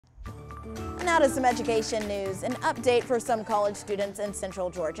Now to some education news. An update for some college students in Central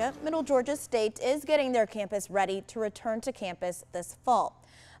Georgia. Middle Georgia State is getting their campus ready to return to campus this fall.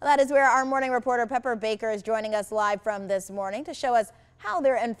 That is where our morning reporter Pepper Baker is joining us live from this morning to show us how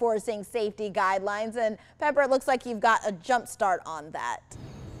they're enforcing safety guidelines. And Pepper, it looks like you've got a jump start on that.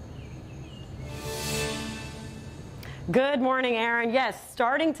 Good morning, Aaron. Yes,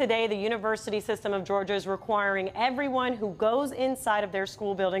 starting today, the University System of Georgia is requiring everyone who goes inside of their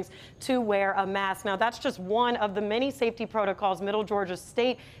school buildings to wear a mask. Now, that's just one of the many safety protocols Middle Georgia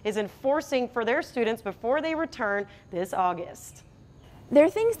State is enforcing for their students before they return this August. There are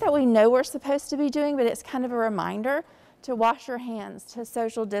things that we know we're supposed to be doing, but it's kind of a reminder to wash your hands, to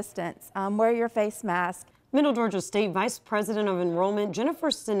social distance, wear your face mask. Middle Georgia State Vice President of Enrollment Jennifer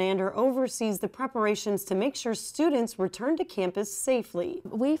Stenander oversees the preparations to make sure students return to campus safely.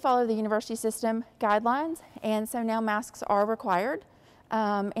 We follow the university system guidelines, and so now masks are required.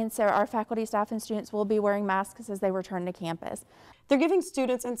 And so our faculty, staff, and students will be wearing masks as they return to campus. They're giving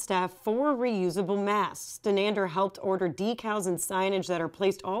students and staff 4 reusable masks. Stenander helped order decals and signage that are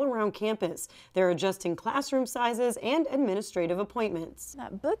placed all around campus. They're adjusting classroom sizes and administrative appointments.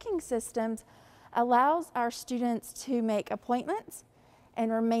 Booking systems allows our students to make appointments and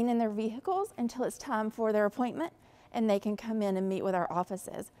remain in their vehicles until it's time for their appointment, and they can come in and meet with our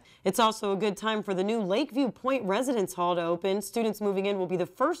offices. It's also a good time for the new Lakeview Point Residence Hall to open. Students moving in will be the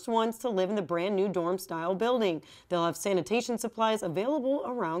first ones to live in the brand new dorm-style building. They'll have sanitation supplies available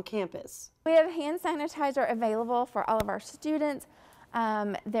around campus. We have hand sanitizer available for all of our students.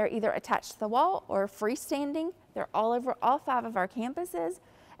 They're either attached to the wall or freestanding. They're all over all 5 of our campuses,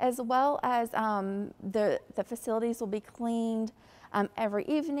 as well as the facilities will be cleaned every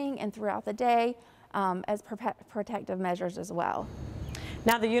evening and throughout the day as protective measures as well.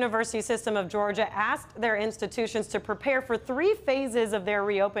 Now, the University System of Georgia asked their institutions to prepare for 3 phases of their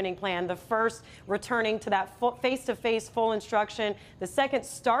reopening plan. The first, returning to that face-to-face full instruction. The second,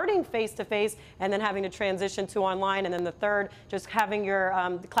 starting face-to-face and then having to transition to online. And then the third, just having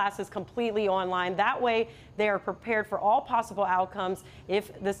your classes completely online. That way, they are prepared for all possible outcomes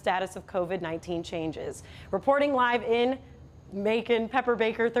if the status of COVID-19 changes. Reporting live in Macon, Pepper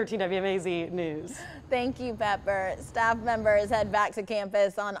Baker, 13 WMAZ News. Thank you, Pepper. Staff members head back to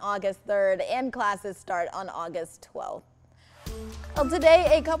campus on August 3rd and classes start on August 12th. Well,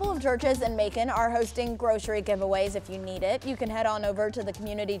 today, a couple of churches in Macon are hosting grocery giveaways. If you need it, you can head on over to the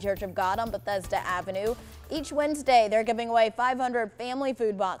Community Church of God on Bethesda Avenue. Each Wednesday, they're giving away 500 family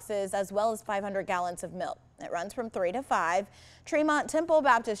food boxes as well as 500 gallons of milk. It runs from 3 to 5. Tremont Temple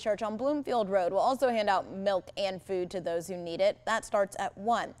Baptist Church on Bloomfield Road will also hand out milk and food to those who need it. That starts at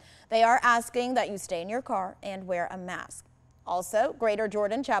 1. They are asking that you stay in your car and wear a mask. Also, Greater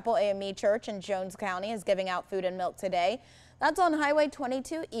Jordan Chapel AME Church in Jones County is giving out food and milk today. That's on Highway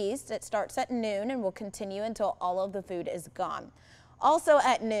 22 East. It starts at noon and will continue until all of the food is gone. Also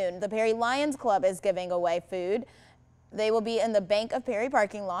at noon, the Perry Lions Club is giving away food. They will be in the Bank of Perry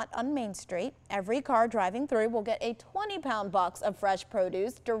parking lot on Main Street. Every car driving through will get a 20-pound box of fresh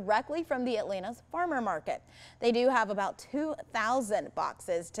produce directly from the Atlanta's farmer market. They do have about 2,000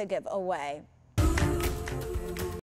 boxes to give away.